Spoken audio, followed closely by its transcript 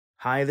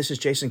Hi, this is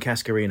Jason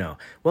Cascarino.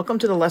 Welcome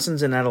to the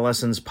Lessons in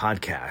Adolescence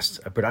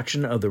podcast, a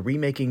production of the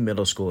Remaking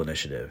Middle School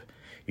Initiative.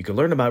 You can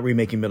learn about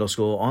Remaking Middle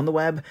School on the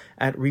web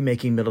at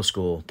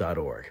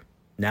remakingmiddleschool.org.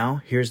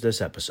 Now, here's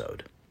this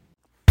episode.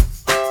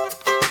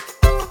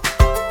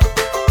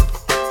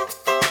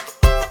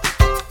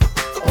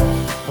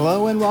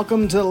 Hello and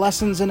welcome to the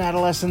Lessons in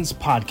Adolescence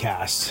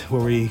podcast,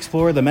 where we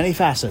explore the many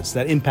facets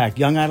that impact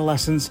young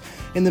adolescents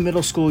in the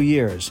middle school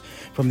years,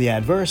 from the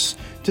adverse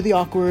to the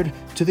awkward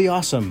to the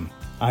awesome.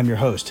 I'm your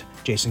host,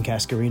 Jason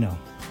Cascarino.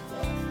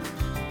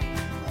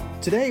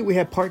 Today we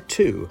have part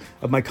 2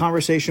 of my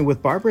conversation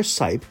with Barbara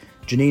Sipe,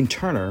 Jeanine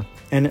Turner,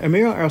 and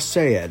Amir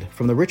Elsayed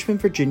from the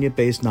Richmond,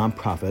 Virginia-based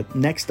nonprofit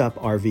Next Up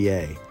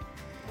RVA.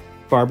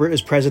 Barbara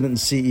is president and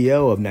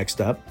CEO of Next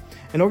Up,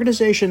 an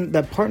organization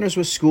that partners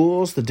with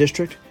schools, the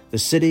district, the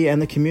city, and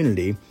the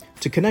community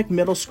to connect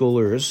middle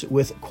schoolers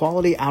with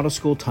quality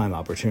out-of-school time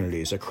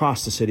opportunities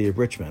across the city of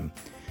Richmond,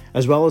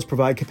 as well as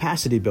provide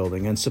capacity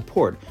building and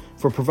support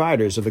for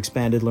providers of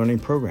expanded learning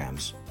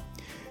programs.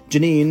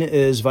 Jeanine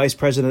is Vice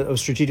President of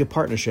Strategic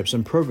Partnerships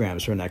and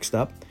Programs for Next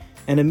Up,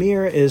 and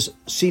Amir is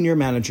Senior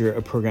Manager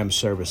of Program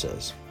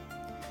Services.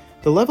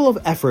 The level of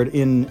effort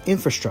in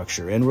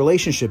infrastructure and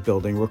relationship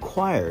building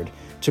required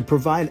to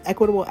provide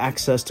equitable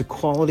access to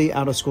quality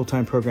out-of-school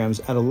time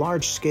programs at a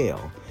large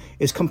scale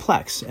is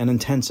complex and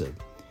intensive,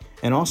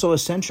 and also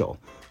essential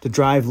to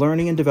drive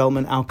learning and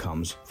development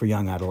outcomes for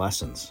young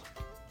adolescents.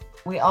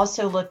 We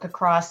also look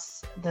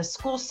across the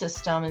school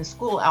system and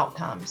school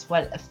outcomes,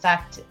 what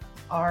effect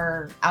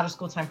are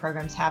out-of-school time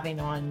programs having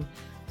on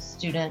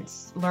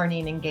students'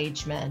 learning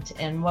engagement.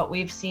 And what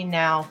we've seen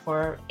now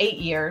for 8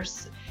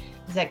 years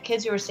is that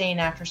kids who are staying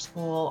after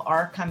school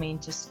are coming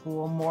to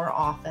school more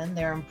often.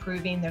 They're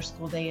improving their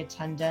school day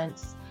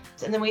attendance.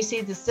 And then we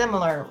see the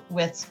similar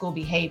with school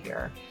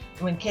behavior.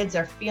 When kids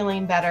are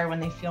feeling better, when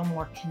they feel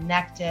more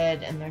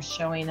connected and they're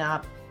showing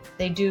up,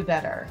 they do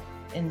better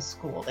in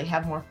school. They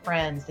have more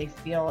friends. They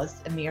feel,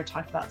 as Amir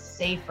talked about,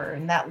 safer,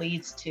 and that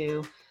leads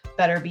to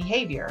better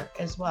behavior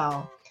as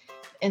well.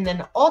 And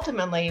then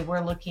ultimately, we're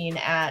looking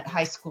at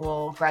high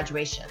school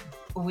graduation.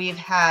 We've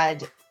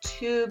had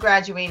 2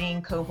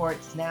 graduating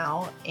cohorts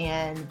now,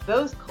 and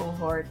both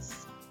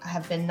cohorts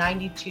have been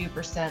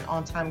 92%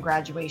 on-time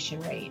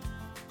graduation rate.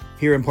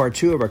 Here in part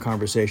 2 of our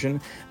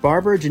conversation,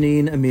 Barbara,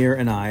 Jeanine, Amir,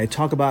 and I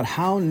talk about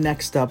how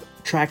Next Up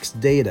tracks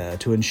data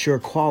to ensure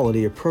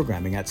quality of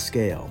programming at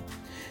scale,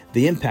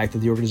 the impact that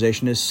the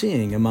organization is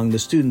seeing among the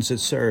students it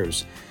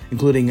serves,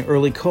 including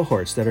early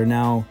cohorts that are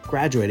now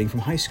graduating from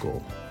high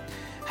school,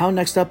 how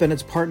Next Up and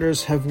its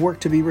partners have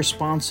worked to be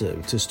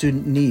responsive to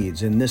student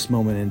needs in this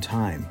moment in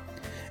time,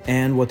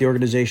 and what the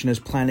organization is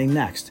planning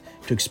next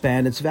to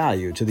expand its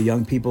value to the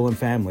young people and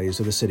families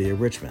of the city of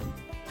Richmond.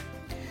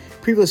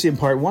 Previously in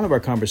part 1 of our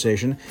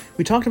conversation,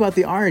 we talked about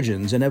the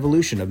origins and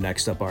evolution of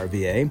Next Up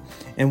RVA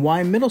and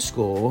why middle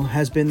school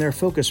has been their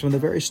focus from the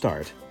very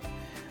start,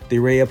 the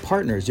array of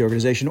partners the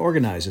organization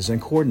organizes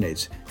and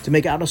coordinates to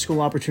make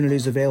out-of-school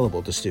opportunities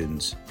available to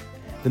students,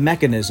 the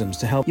mechanisms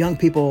to help young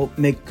people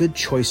make good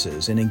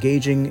choices in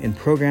engaging in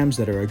programs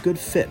that are a good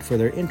fit for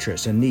their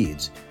interests and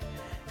needs,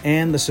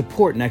 and the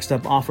support Next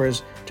Up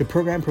offers to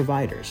program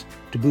providers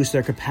to boost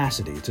their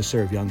capacity to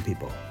serve young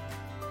people.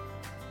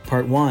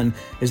 Part 1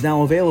 is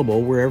now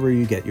available wherever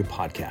you get your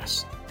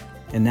podcasts.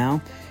 And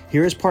now,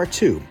 here is part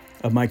 2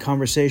 of my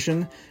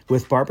conversation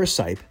with Barbara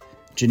Sipe,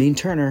 Jeanine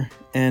Turner,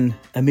 and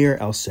Amir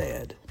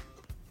Elsayed.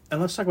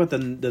 And let's talk about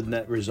the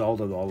net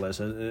result of all this.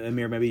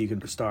 Amir, maybe you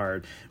can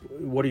start.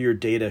 What are your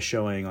data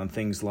showing on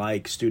things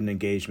like student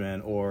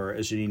engagement or,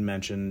 as Jeanine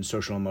mentioned,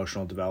 social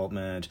emotional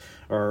development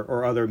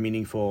or other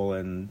meaningful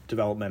and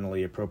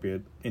developmentally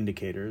appropriate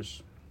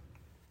indicators?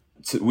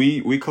 So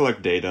we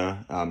collect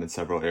data in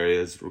several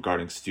areas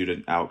regarding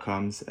student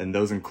outcomes, and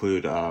those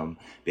include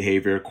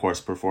behavior,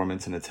 course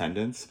performance, and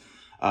attendance.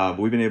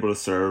 We've been able to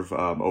serve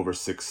over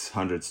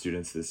 600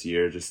 students this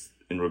year, just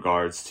in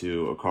regards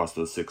to across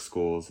those 6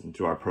 schools and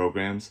through our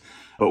programs.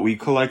 But we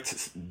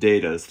collect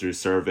data through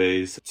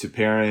surveys to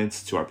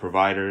parents, to our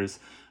providers,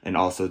 and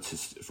also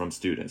from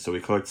students. So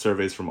we collect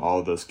surveys from all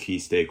of those key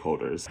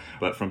stakeholders.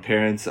 But from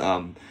parents,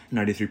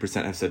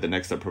 93% have said that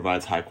Next Up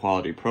provides high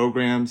quality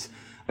programs.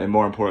 And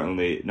more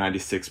importantly,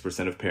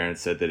 96% of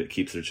parents said that it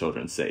keeps their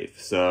children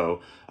safe.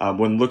 So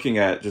when looking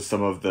at just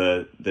some of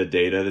the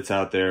data that's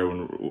out there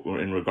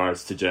in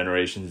regards to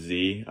Generation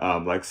Z,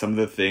 like some of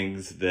the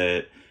things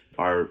that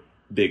are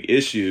big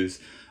issues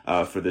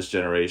for this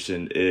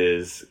generation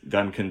is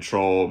gun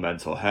control,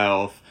 mental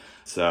health.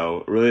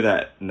 So really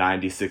that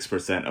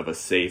 96% of a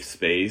safe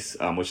space,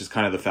 which is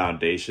kind of the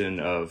foundation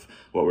of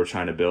what we're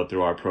trying to build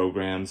through our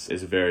programs,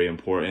 is very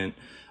important.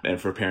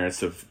 And for parents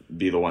to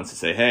be the ones to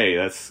say, hey,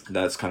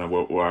 that's kind of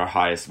where our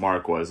highest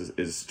mark was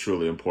is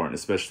truly important,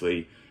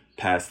 especially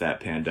past that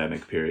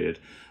pandemic period.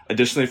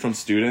 Additionally, from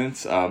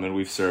students, and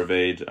we've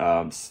surveyed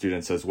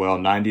students as well,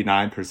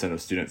 99% of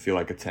students feel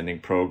like attending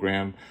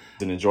program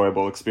is an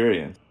enjoyable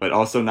experience. But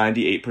also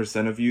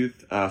 98% of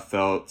youth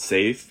felt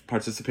safe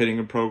participating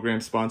in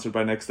programs sponsored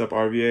by Next Up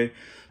RVA.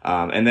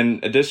 And then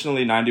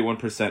additionally,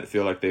 91%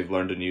 feel like they've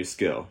learned a new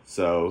skill.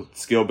 So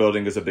skill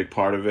building is a big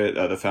part of it.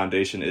 The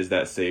foundation is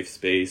that safe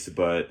space,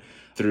 but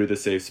through the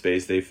safe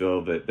space, they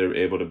feel that they're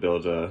able to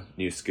build a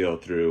new skill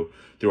through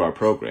our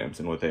programs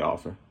and what they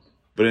offer.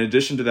 But in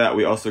addition to that,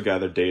 we also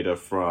gather data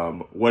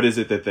from what is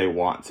it that they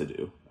want to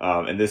do.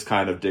 And this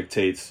kind of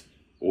dictates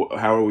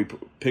how are we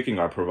picking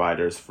our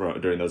providers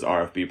during those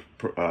RFB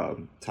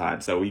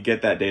times. So we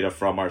get that data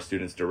from our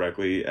students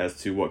directly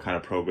as to what kind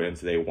of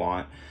programs they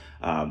want,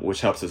 which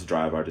helps us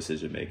drive our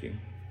decision making.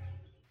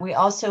 We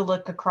also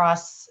look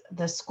across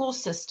the school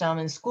system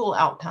and school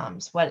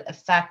outcomes, what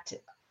effect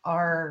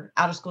are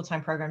out of school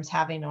time programs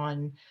having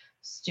on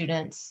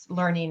students'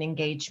 learning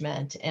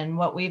engagement. And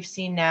what we've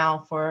seen now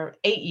for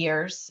 8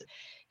 years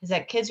is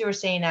that kids who are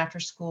staying after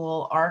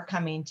school are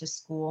coming to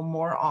school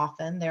more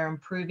often. They're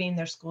improving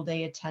their school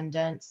day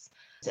attendance.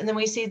 And then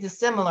we see the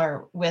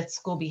similar with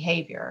school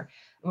behavior.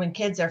 When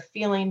kids are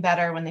feeling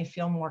better, when they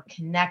feel more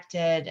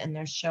connected and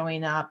they're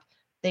showing up,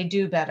 they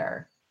do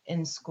better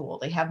in school.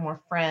 They have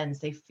more friends.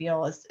 They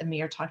feel, as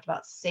Amir talked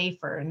about,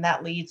 safer, and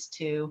that leads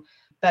to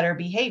better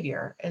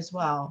behavior as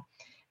well.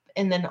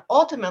 And then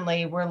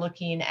ultimately, we're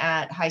looking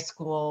at high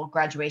school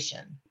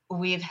graduation.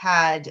 We've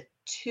had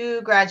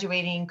 2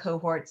 graduating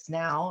cohorts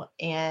now,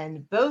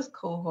 and both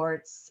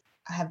cohorts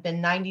have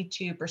been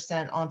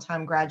 92%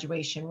 on-time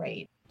graduation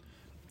rate.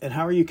 And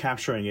how are you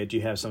capturing it? Do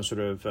you have some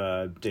sort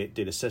of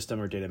data system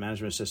or data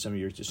management system?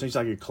 It seems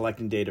like you're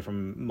collecting data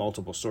from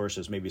multiple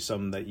sources, maybe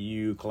some that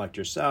you collect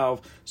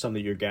yourself, some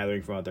that you're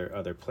gathering from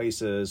other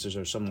places. Is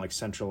there some like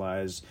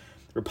centralized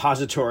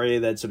repository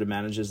that sort of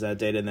manages that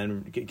data and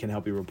then can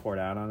help you report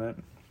out on it?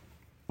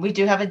 We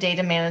do have a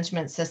data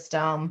management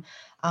system.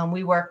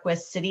 We work with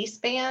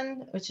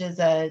Sipe, which is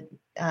a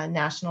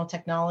national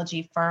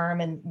technology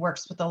firm and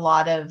works with a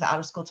lot of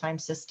out-of-school time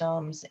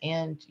systems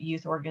and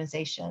youth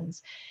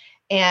organizations.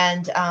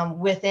 And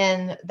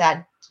within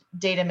that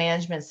data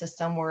management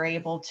system, we're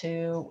able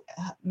to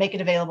make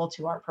it available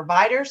to our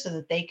providers so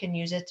that they can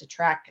use it to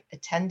track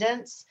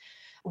attendance.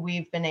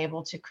 We've been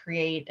able to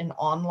create an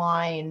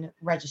online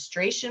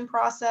registration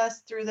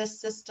process through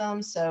this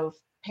system, so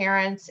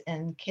parents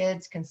and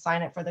kids can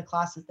sign up for the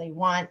classes they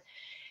want.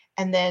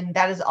 And then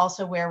that is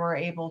also where we're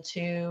able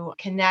to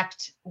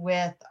connect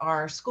with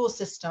our school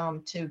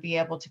system to be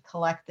able to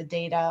collect the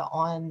data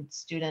on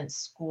students'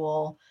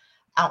 school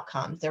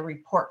outcomes, their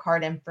report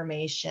card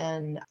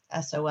information,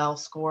 SOL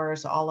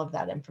scores, all of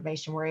that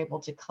information we're able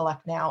to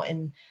collect now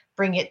and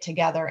bring it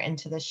together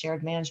into the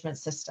shared management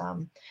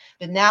system.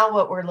 But now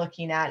what we're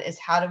looking at is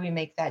how do we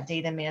make that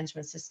data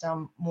management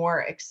system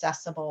more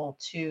accessible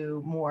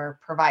to more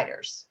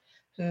providers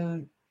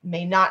who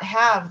may not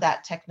have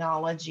that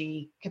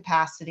technology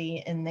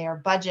capacity in their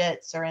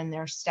budgets or in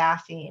their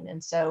staffing.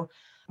 And so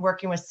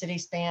working with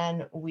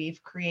CitySpan,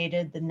 we've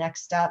created the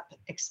Next Up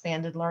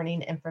Expanded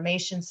Learning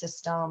Information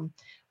System,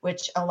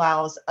 which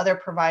allows other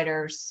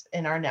providers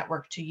in our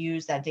network to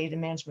use that data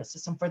management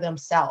system for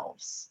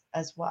themselves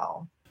as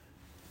well.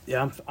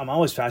 Yeah, I'm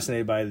always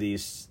fascinated by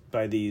these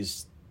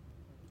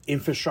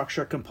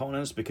infrastructure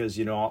components because,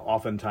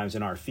 oftentimes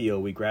in our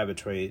field, we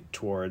gravitate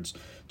towards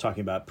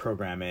talking about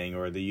programming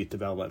or the youth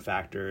development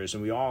factors,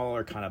 and we all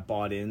are kind of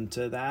bought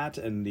into that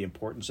and the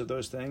importance of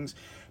those things.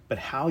 But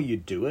how you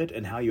do it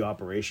and how you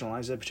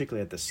operationalize it,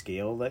 particularly at the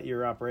scale that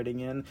you're operating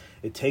in,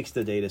 it takes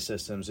the data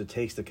systems, it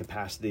takes the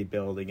capacity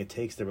building, it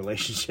takes the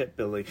relationship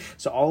building.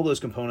 So all those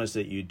components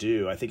that you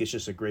do, I think it's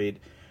just a great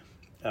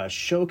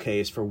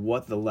showcase for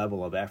what the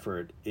level of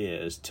effort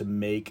is to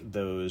make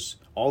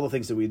all the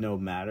things that we know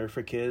matter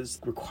for kids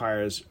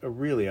requires a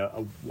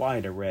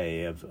wide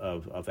array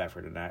of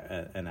effort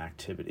and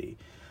activity.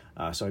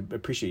 So I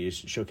appreciate you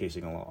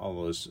showcasing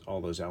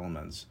all those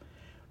elements.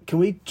 Can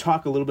we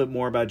talk a little bit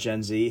more about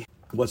Gen Z?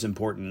 What's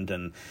important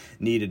and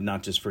needed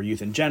not just for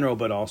youth in general,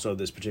 but also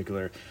this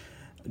particular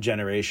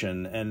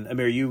generation? And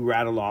Amir, you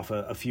rattled off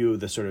a few of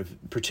the sort of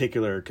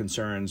particular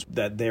concerns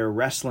that they're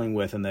wrestling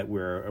with and that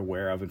we're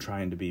aware of and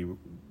trying to be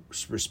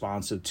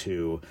responsive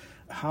to.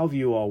 How have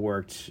you all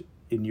worked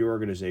in your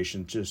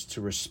organization just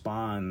to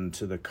respond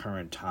to the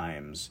current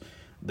times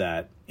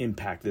that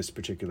impact this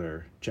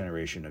particular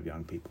generation of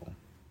young people?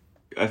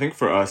 I think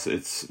for us,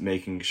 it's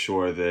making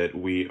sure that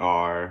we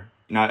are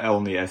not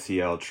only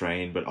SEL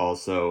trained, but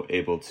also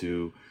able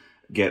to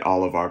get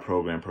all of our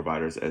program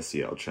providers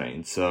SEL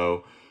trained.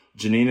 So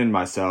Jeanine and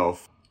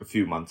myself, a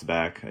few months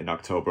back in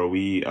October,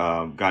 we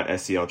got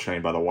SEL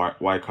trained by the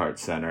Weikart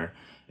Center,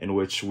 in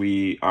which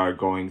we are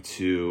going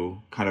to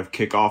kind of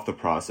kick off the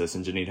process,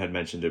 and Jeanine had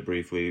mentioned it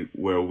briefly,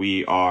 where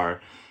we are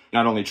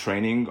not only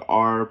training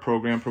our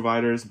program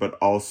providers, but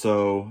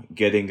also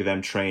getting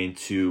them trained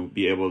to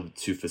be able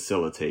to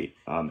facilitate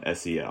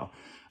SEL.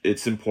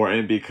 It's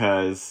important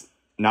because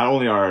not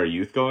only are our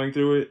youth going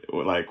through it,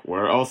 like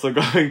we're also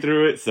going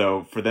through it.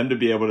 So for them to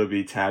be able to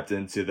be tapped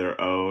into their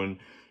own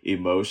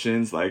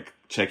emotions, like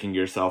checking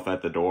yourself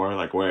at the door,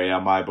 like where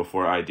am I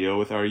before I deal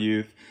with our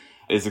youth,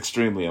 is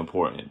extremely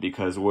important,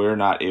 because we're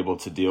not able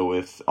to deal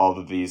with all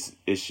of these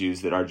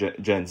issues that our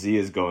Gen Z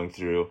is going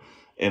through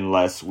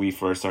unless we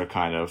first are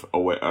kind of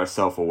aware, are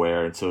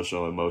self-aware and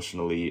social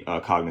emotionally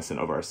cognizant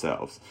of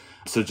ourselves.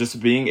 So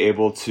just being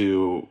able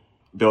to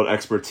build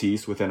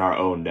expertise within our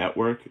own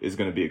network is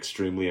going to be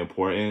extremely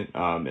important,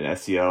 in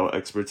SEL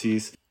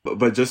expertise,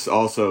 but just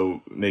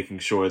also making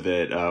sure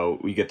that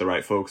we get the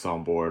right folks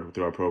on board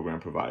through our program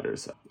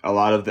providers. A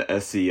lot of the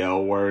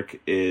SEL work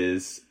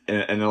is,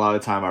 and a lot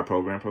of time our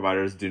program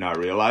providers do not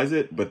realize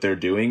it, but they're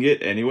doing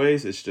it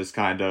anyways. It's just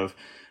kind of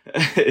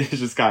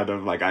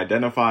like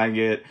identifying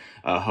it,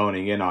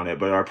 honing in on it.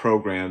 But our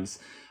programs,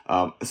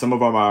 some of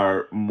them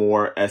are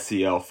more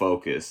SEL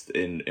focused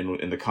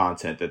in the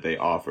content that they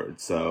offered.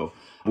 So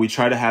we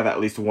try to have at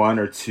least one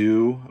or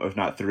two, if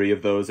not three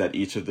of those at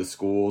each of the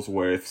schools,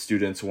 where if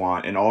students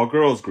want an all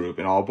girls group,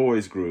 an all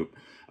boys group,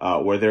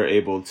 where they're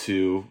able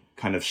to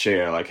kind of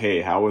share like,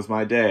 hey, how was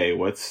my day?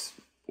 What's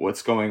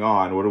going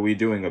on? What are we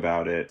doing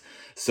about it?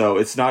 So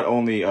it's not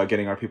only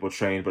getting our people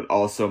trained, but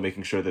also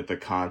making sure that the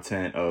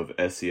content of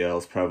SEL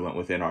is prevalent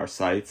within our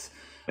sites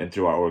and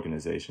through our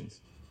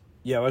organizations.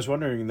 Yeah, I was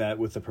wondering that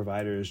with the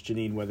providers,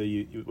 Jeanine, whether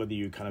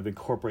you kind of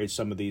incorporate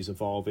some of these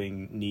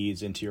evolving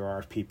needs into your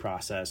RFP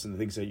process and the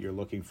things that you're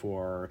looking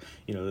for.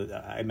 You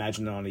know, I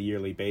imagine on a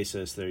yearly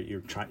basis that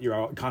you're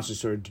constantly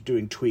sort of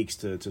doing tweaks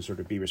to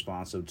sort of be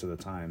responsive to the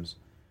times.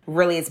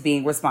 Really, it's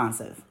being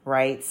responsive,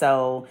 right?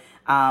 So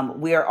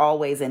we are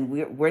always, and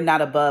we're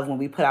not above when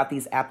we put out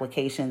these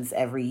applications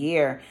every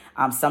year.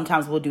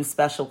 Sometimes we'll do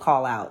special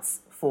call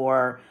outs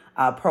for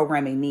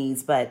programming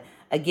needs, but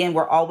again,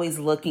 we're always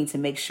looking to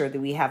make sure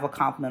that we have a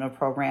complement of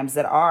programs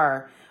that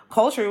are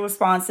culturally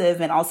responsive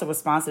and also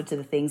responsive to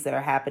the things that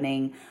are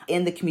happening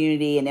in the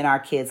community and in our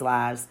kids'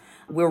 lives.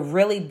 We're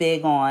really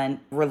big on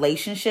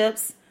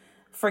relationships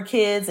for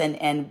kids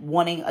and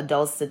wanting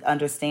adults to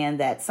understand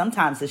that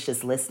sometimes it's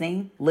just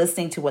listening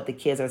to what the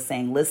kids are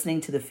saying,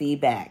 listening to the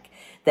feedback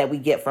that we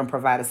get from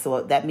providers.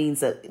 So that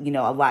means a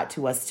lot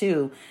to us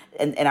too.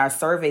 In our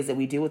surveys that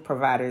we do with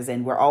providers,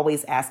 and we're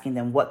always asking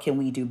them, what can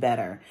we do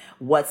better?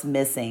 What's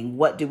missing?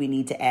 What do we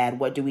need to add?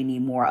 What do we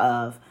need more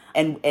of?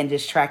 And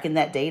just tracking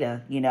that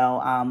data,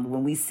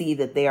 when we see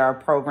that there are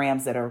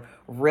programs that are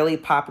really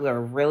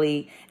popular,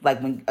 really, like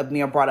when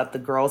Amir brought up the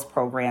girls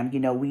program,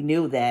 we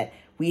knew that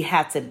we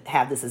have to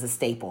have this as a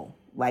staple,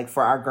 like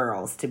for our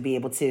girls to be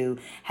able to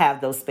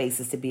have those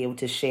spaces to be able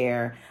to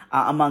share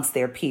amongst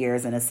their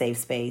peers in a safe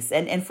space,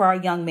 and for our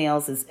young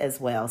males as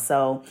well.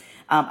 So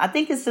I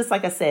think it's just,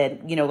 like I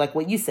said, like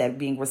what you said,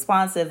 being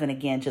responsive, and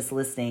again, just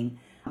listening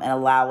and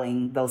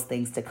allowing those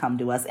things to come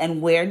to us, and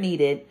where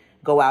needed,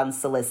 go out and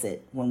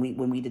solicit when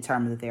we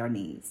determine that there are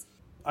needs.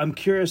 I'm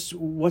curious,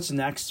 what's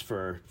next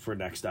for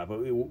Next Up?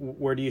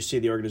 Where do you see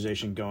the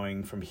organization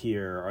going from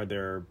here? Are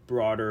there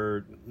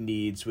broader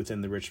needs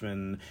within the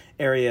Richmond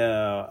area?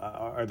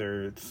 Are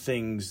there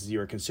things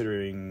you're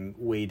considering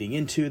wading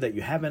into that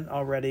you haven't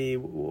already?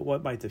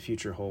 What might the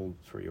future hold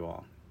for you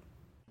all?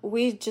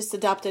 We just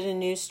adopted a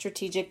new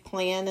strategic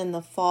plan in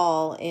the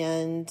fall,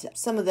 and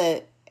some of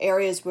the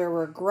areas where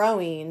we're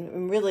growing,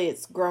 and really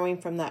it's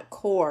growing from that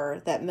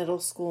core, that middle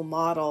school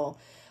model,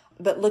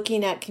 but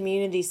looking at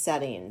community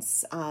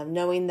settings,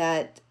 knowing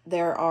that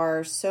there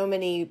are so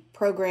many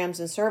programs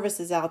and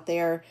services out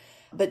there,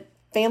 but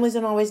families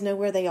don't always know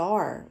where they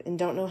are and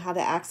don't know how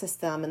to access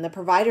them. And the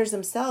providers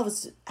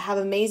themselves have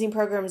amazing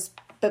programs,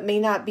 but may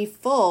not be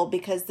full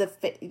because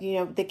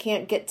they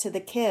can't get to the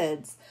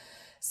kids.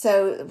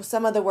 So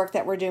some of the work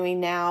that we're doing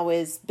now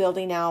is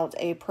building out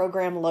a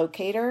program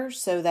locator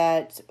so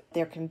that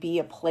there can be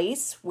a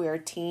place where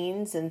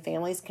teens and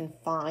families can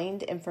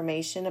find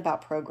information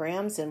about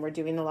programs. And we're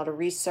doing a lot of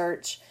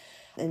research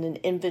and an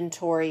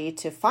inventory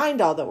to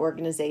find all the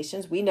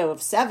organizations. We know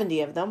of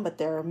 70 of them, but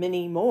there are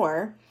many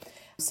more,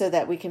 so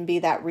that we can be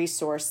that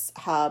resource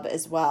hub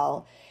as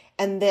well.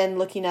 And then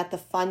looking at the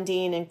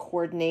funding and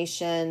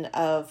coordination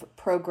of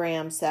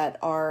programs that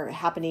are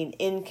happening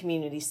in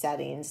community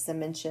settings, as I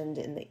mentioned,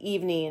 in the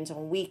evenings,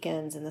 on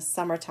weekends, in the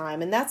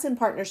summertime. And that's in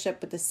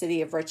partnership with the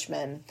city of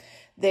Richmond.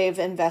 They've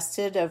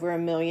invested over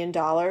 $1 million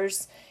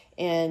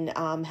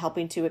in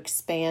helping to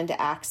expand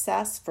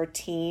access for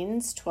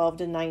teens 12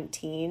 to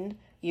 19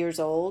 years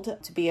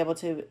old to be able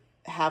to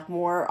have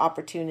more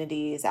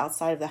opportunities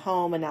outside of the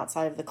home and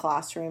outside of the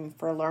classroom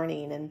for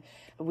learning. And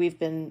we've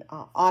been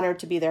honored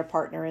to be their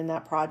partner in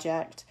that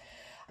project.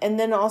 And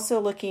then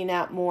also looking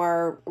at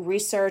more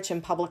research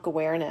and public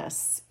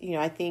awareness.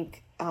 I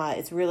think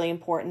it's really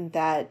important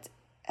that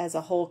as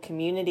a whole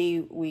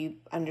community, we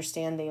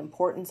understand the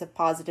importance of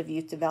positive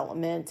youth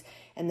development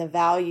and the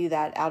value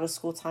that out of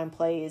school time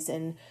plays,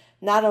 and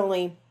not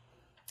only,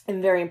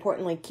 and very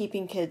importantly,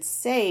 keeping kids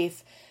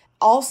safe,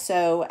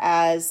 also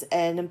as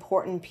an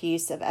important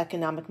piece of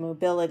economic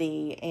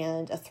mobility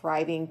and a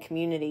thriving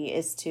community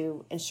is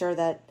to ensure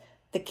that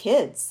the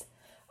kids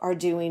are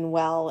doing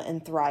well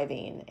and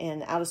thriving.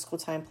 And out of school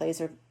time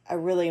plays a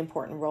really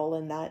important role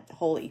in that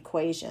whole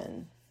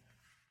equation.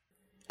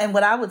 And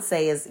what I would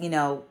say is,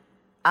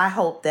 I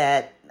hope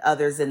that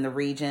others in the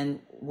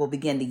region will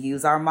begin to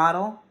use our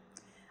model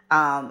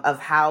of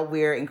how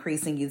we're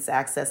increasing youth's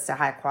access to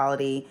high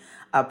quality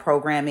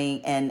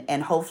programming,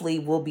 and hopefully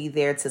we'll be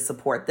there to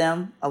support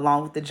them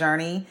along with the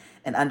journey,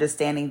 and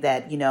understanding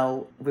that,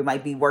 we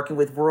might be working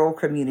with rural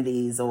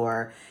communities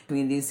or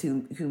communities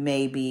who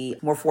may be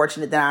more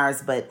fortunate than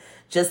ours, but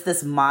just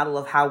this model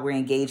of how we're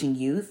engaging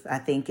youth, I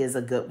think is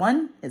a good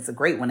one. It's a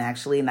great one,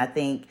 actually. And I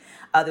think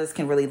others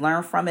can really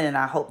learn from it. And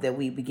I hope that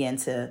we begin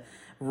to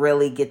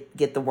really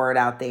get the word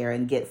out there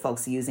and get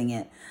folks using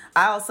it.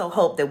 I also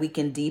hope that we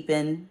can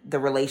deepen the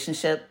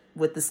relationship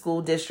with the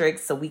school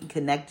district so we can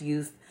connect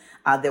youth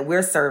that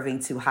we're serving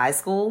to high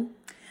school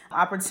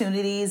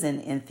opportunities,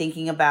 and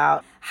thinking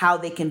about how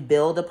they can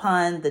build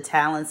upon the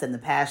talents and the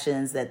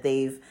passions that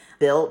they've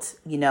built,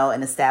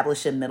 and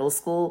established in middle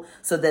school,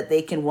 so that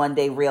they can one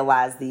day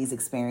realize these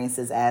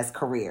experiences as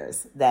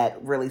careers that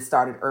really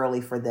started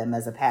early for them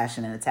as a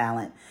passion and a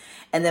talent.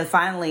 And then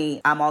finally,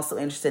 I'm also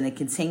interested in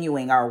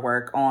continuing our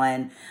work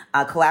on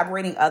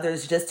collaborating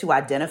others just to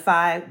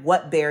identify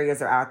what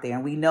barriers are out there.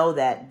 And we know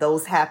that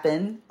those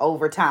happen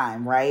over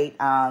time, right?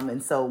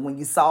 And so when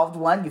you solved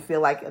one, you feel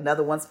like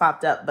another one's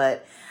popped up.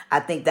 But I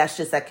think that's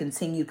just a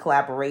continued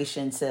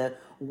collaboration to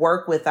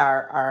work with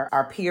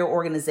our peer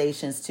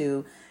organizations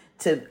to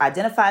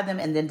identify them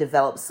and then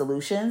develop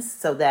solutions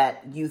so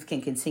that youth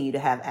can continue to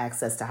have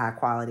access to high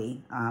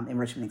quality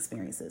enrichment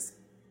experiences.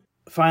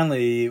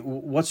 Finally,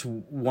 what's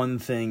one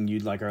thing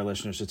you'd like our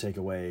listeners to take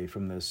away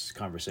from this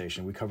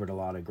conversation? We covered a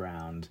lot of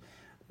ground,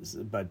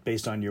 but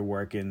based on your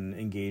work in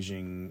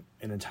engaging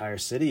an entire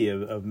city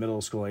of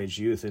middle school age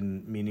youth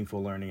in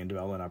meaningful learning and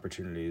development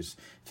opportunities,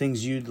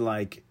 things you'd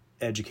like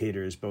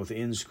educators both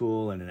in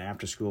school and in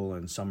after school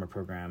and summer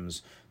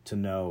programs to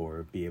know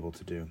or be able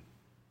to do?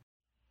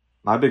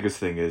 My biggest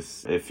thing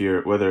is,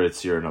 whether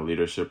you're in a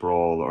leadership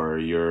role or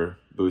you're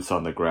boots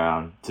on the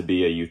ground, to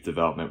be a youth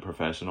development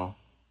professional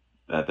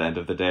at the end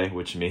of the day,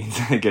 which means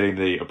getting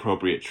the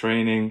appropriate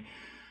training,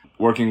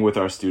 working with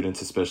our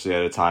students, especially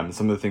at a time, and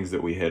some of the things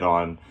that we hit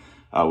on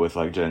with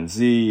like Gen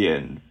Z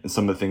and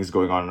some of the things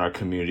going on in our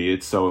community.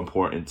 It's so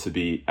important to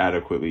be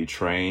adequately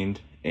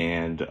trained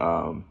and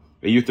a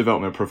youth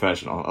development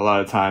professional. A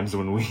lot of times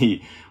when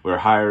we're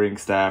hiring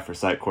staff or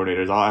site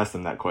coordinators, I'll ask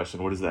them that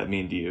question: what does that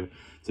mean to you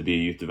to be a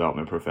youth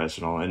development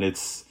professional? And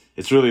it's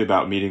really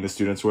about meeting the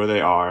students where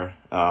they are,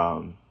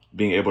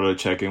 being able to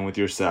check in with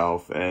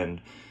yourself, and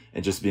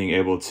just being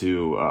able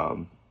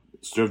to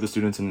serve the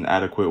students in an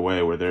adequate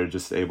way where they're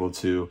just able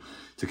to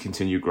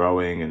continue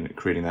growing and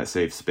creating that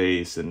safe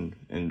space and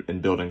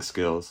building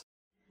skills.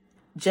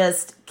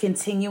 Just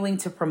continuing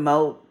to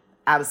promote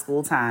out of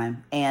school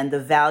time and the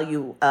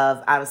value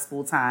of out of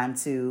school time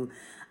to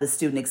the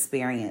student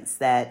experience,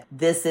 that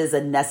this is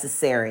a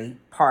necessary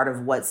part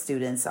of what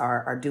students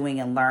are doing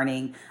and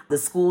learning. The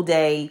school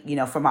day,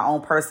 from my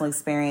own personal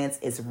experience,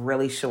 is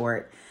really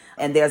short.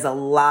 And there's a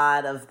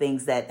lot of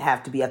things that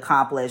have to be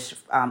accomplished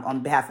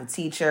on behalf of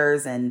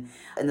teachers and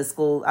the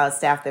school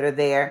staff that are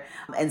there.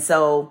 And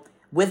so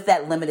with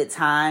that limited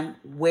time,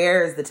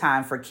 where is the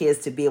time for kids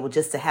to be able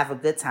just to have a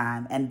good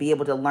time and be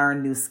able to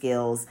learn new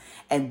skills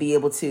and be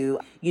able to,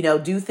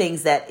 do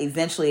things that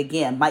eventually,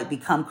 again, might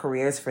become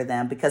careers for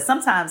them? Because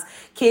sometimes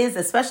kids,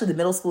 especially the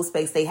middle school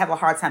space, they have a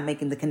hard time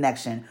making the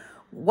connection.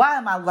 Why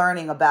am I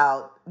learning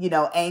about,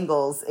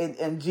 angles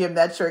and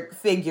geometric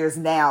figures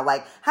now?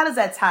 Like, how does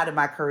that tie to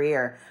my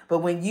career? But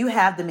when you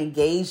have them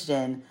engaged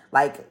in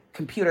like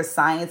computer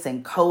science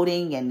and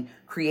coding and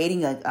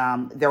creating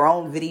their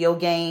own video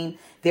game,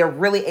 they're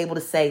really able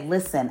to say,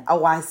 listen,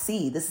 I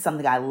see, this is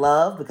something I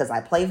love because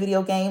I play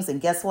video games.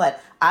 And guess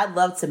what? I'd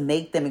love to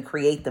make them and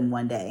create them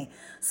one day.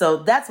 So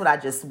that's what I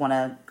just want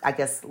to,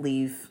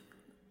 leave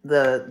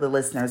the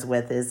listeners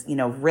with is,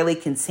 really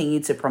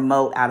continue to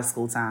promote out of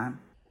school time.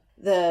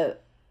 The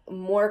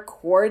more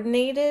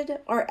coordinated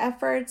our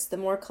efforts, the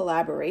more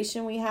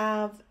collaboration we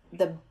have,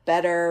 the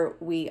better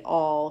we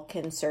all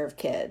can serve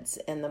kids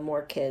and the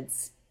more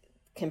kids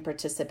can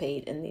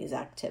participate in these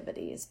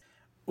activities.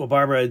 Well,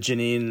 Barbara,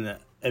 Jeanine,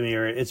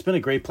 Amir, it's been a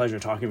great pleasure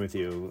talking with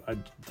you.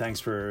 Thanks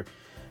for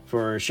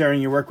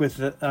sharing your work with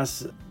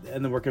us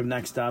and the work of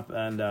Next Up,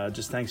 and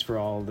just thanks for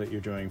all that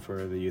you're doing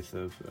for the youth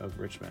of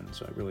Richmond.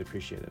 So I really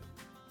appreciate it.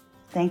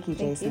 Thank you,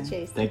 Jason. Thank you,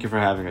 Jason. Thank you for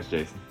having us,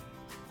 Jason.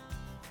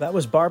 That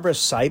was Barbara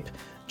Sipe,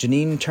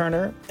 Jeanine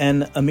Turner,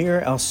 and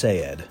Amir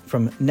Elsayed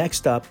from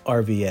Next Up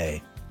RVA.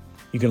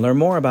 You can learn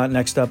more about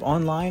Next Up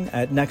online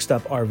at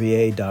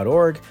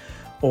nextuprva.org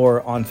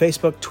or on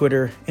Facebook,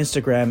 Twitter,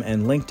 Instagram,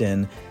 and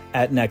LinkedIn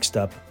at Next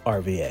Up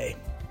RVA.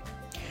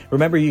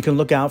 Remember, you can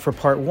look out for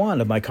part 1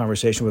 of my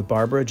conversation with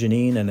Barbara,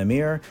 Jeanine, and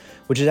Amir,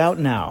 which is out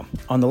now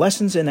on the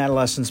Lessons in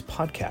Adolescence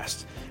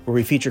podcast, where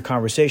we feature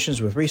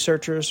conversations with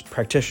researchers,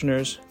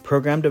 practitioners,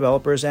 program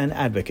developers, and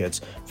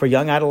advocates for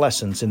young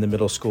adolescents in the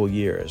middle school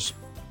years.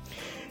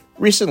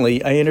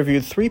 Recently, I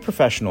interviewed 3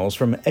 professionals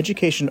from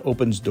Education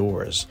Opens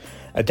Doors,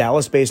 a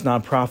Dallas-based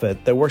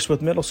nonprofit that works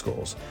with middle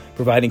schools,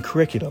 providing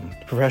curriculum,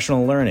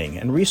 professional learning,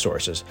 and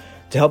resources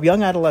to help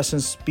young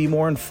adolescents be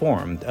more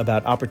informed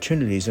about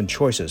opportunities and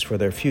choices for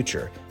their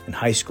future in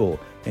high school,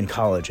 in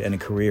college, and in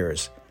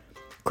careers.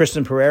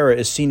 Kristen Pereira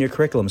is Senior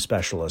Curriculum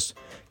Specialist,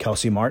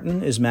 Kelsey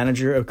Martin is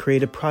Manager of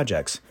Creative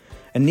Projects,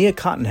 and Nia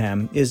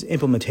Cottenham is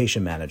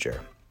Implementation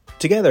Manager.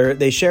 Together,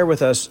 they share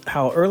with us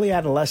how early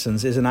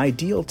adolescence is an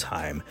ideal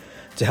time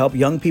to help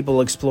young people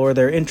explore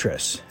their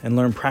interests and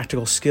learn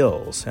practical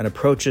skills and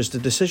approaches to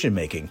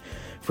decision-making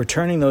for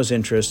turning those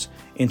interests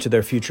into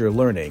their future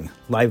learning,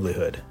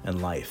 livelihood,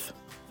 and life.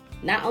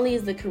 Not only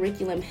is the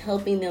curriculum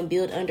helping them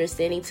build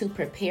understanding to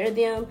prepare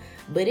them,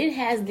 but it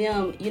has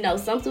them,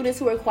 some students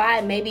who are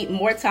quiet, maybe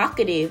more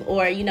talkative,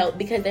 or,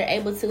 because they're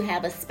able to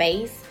have a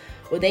space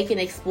where they can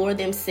explore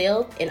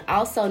themselves and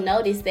also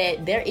notice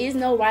that there is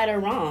no right or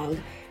wrong.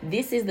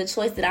 This is the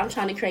choice that I'm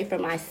trying to create for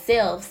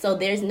myself. So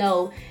there's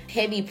no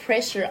heavy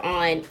pressure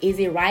on, is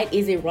it right,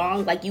 is it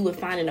wrong, like you would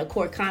find in a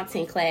core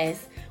content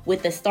class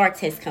with the STAR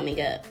test coming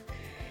up.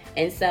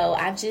 And so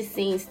I've just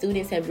seen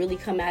students have really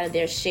come out of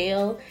their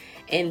shell,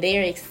 and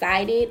they're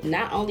excited,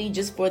 not only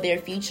just for their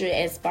future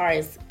as far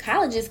as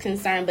college is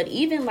concerned, but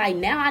even like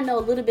now I know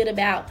a little bit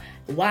about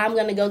why I'm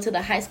going to go to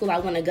the high school I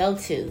want to go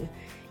to.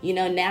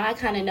 Now I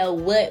kind of know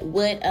what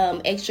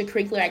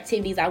extracurricular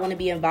activities I want to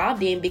be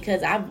involved in,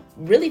 because I've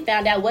really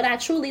found out what I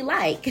truly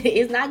like.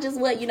 It's not just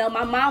what,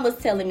 my mom was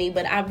telling me,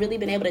 but I've really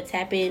been able to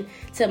tap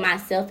into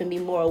myself and be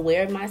more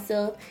aware of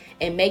myself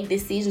and make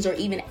decisions or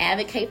even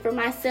advocate for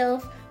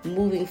myself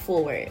moving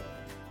forward.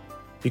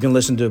 You can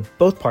listen to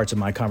both parts of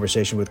my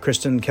conversation with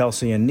Kristen,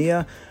 Kelsey, and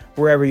Nia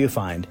wherever you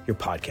find your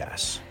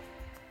podcasts.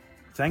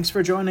 Thanks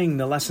for joining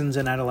the Lessons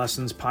in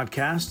Adolescence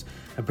podcast,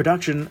 a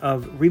production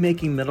of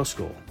Remaking Middle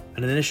School,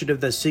 an initiative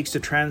that seeks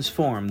to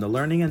transform the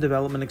learning and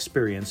development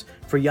experience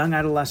for young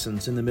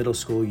adolescents in the middle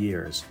school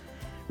years.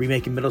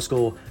 Remaking Middle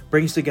School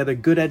brings together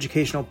good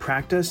educational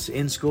practice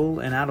in school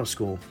and out of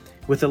school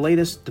with the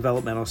latest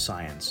developmental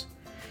science.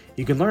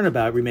 You can learn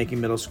about Remaking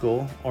Middle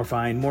School or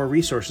find more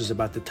resources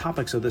about the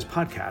topics of this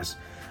podcast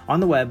on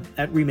the web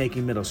at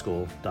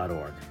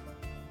remakingmiddleschool.org.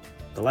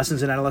 The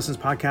Lessons in Adolescence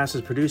podcast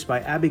is produced by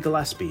Abby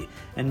Gillespie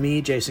and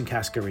me, Jason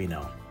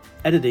Cascarino.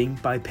 Editing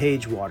by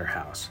Paige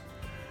Waterhouse.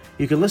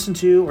 You can listen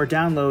to or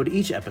download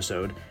each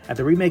episode at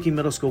the Remaking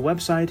Middle School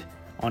website,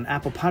 on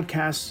Apple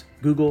Podcasts,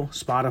 Google,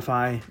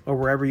 Spotify, or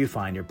wherever you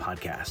find your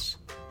podcasts.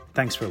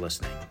 Thanks for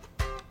listening.